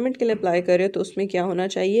एम्प्लॉयमेंट के लिए अप्लाई कर रहे हो तो उसमें क्या होना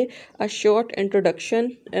चाहिए, a short introduction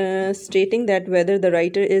stating that whether the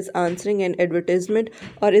writer is answering an advertisement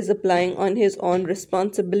और is applying on his on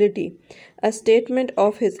responsibility, a statement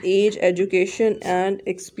of his age, education and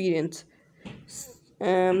experience.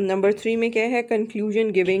 Number 3 में क्या है,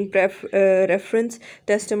 conclusion giving reference,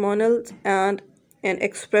 testimonials and an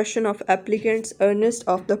expression of applicants earnest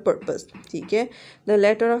of the purpose. ठीक है, the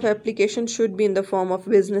letter of application should be in the form of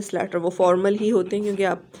business letter. वो formal ही होते हैं क्योंकि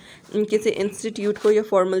आप किसी इंस्टीट्यूट को या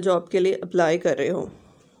फॉर्मल जॉब के लिए अप्लाई कर रहे हो.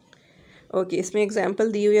 ओके, इसमें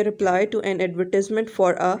एग्जांपल दी हुई है, reply to an advertisement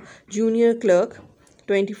for a junior clerk,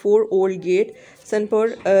 24 old gate,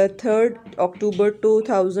 Sanpur, 3 October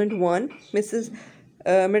 2001.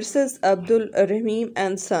 Mrs. Abdul Rahim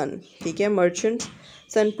and Son. ठीक है, merchants,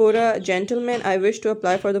 Sanpura, gentlemen, I wish to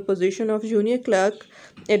apply for the position of junior clerk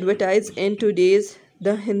advertised in today's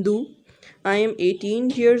The Hindu. I am 18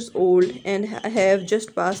 years old and have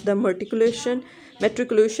just passed the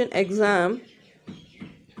matriculation exam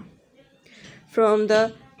from the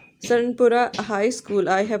Sanpura High School.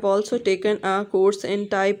 I have also taken a course in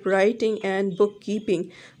typewriting and bookkeeping.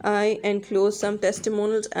 I enclose some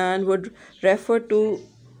testimonials and would refer to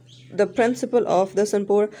the principal of the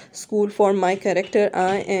Sanpur school for my character.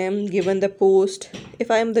 I am given the post. If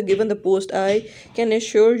I am given the post, I can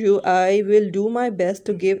assure you I will do my best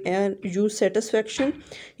to give you satisfaction.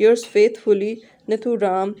 Yours faithfully,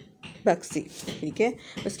 Nathuram Bakshi. ठीक है,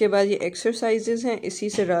 उसके बाद ये exercises हैं इसी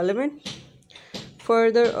से relevant.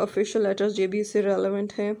 Further official letters ये भी इससे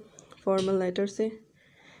रेलेवेंट है फॉर्मल लेटर से.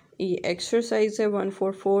 ये एक्सरसाइज है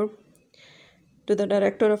 144. to the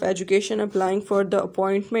Director of Education applying for the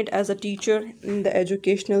appointment as a teacher in the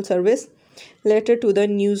educational service. Letter to the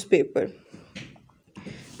newspaper.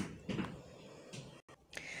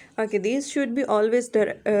 Okay, these should be always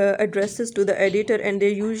addresses to the editor and they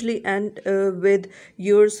usually end with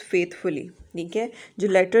yours faithfully. ठीक है, जो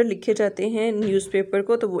letter लिखे जाते हैं newspaper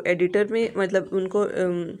को तो वो editor में मतलब उनको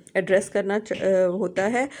एड्रेस करना होता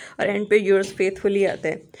है और एंड पे योर्स फेथफुली आता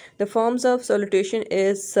है. The forms of सॉलिटेशन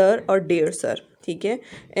is sir और डियर सर. ठीक है,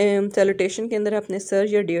 सैल्यूटेशन के अंदर आपने सर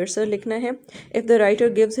या डियर सर लिखना है. If the writer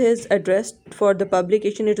gives his address for the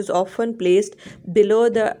publication it is often placed below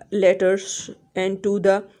the letters and to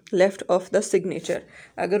the left of the signature.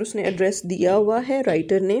 अगर उसने एड्रेस दिया हुआ है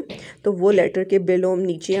राइटर ने तो वो लेटर के बिलो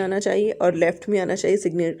नीचे आना चाहिए और लेफ्ट में आना चाहिए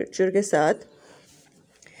सिग्नेचर के साथ.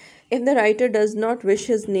 If the writer does not wish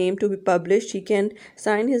his name to be published, he can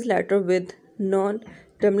sign his letter with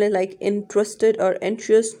non-terminal like interested or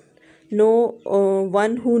anxious, no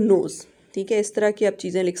one who knows. ठीक है, इस तरह की आप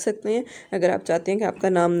चीज़ें लिख सकते हैं अगर आप चाहते हैं कि आपका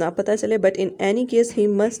नाम ना पता चले. But in any case he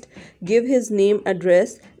must give his name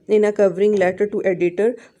address in a covering letter to editor,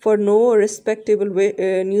 for no respectable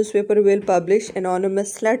newspaper will publish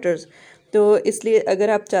anonymous letters. तो इसलिए अगर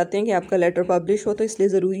आप चाहते हैं कि आपका लेटर पब्लिश हो तो इसलिए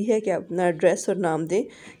ज़रूरी है कि आप अपना एड्रेस और नाम दें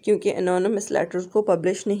क्योंकि anonymous letters को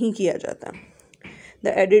पब्लिश नहीं किया जाता. द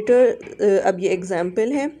एडिटर, अब ये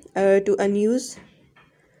एग्जाम्पल है, to a news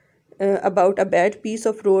about a bad piece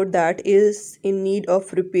of road that is in need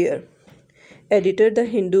of repair. Editor, the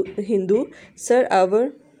Hindu, sir,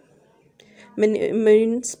 our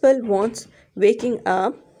municipal wants waking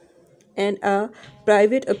up and a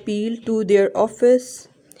private appeal to their office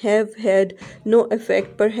have had no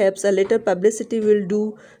effect. Perhaps a little publicity will do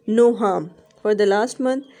no harm. For the last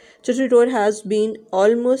month, Chitri Road has been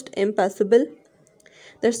almost impassable.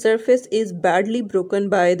 The surface is badly broken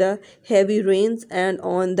by the heavy rains and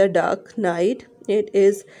on the dark night it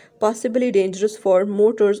is possibly dangerous for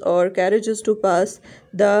motors or carriages to pass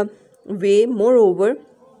the way. Moreover,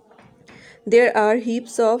 there are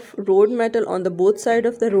heaps of road metal on the both sides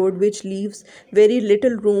of the road which leaves very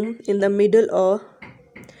little room in the middle.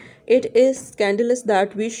 It is scandalous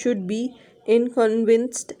that we should be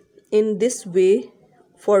inconvenienced in this way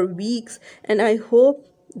for weeks, and I hope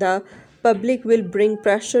the public will bring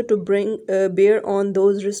pressure to bear on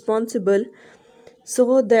those responsible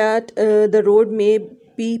so that the road may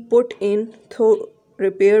be put in thorough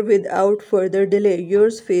repair without further delay.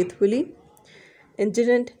 Yours faithfully,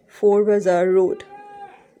 Incident 4 Bazaar Road.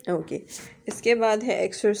 Okay, इसके बाद है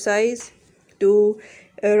exercise to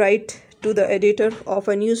write to the editor of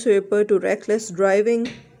a newspaper to reckless driving.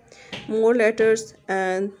 More letters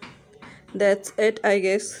and that's it I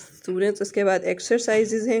guess students. इसके बाद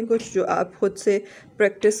exercises हैं कुछ जो आप खुद से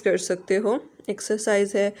प्रैक्टिस कर सकते हो.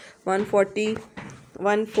 एक्सरसाइज है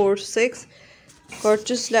 146.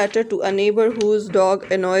 Courteous letter to a neighbor whose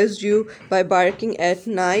dog annoys you by barking at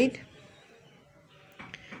night.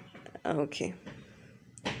 Okay,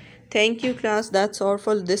 thank you class, that's all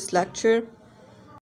for this lecture.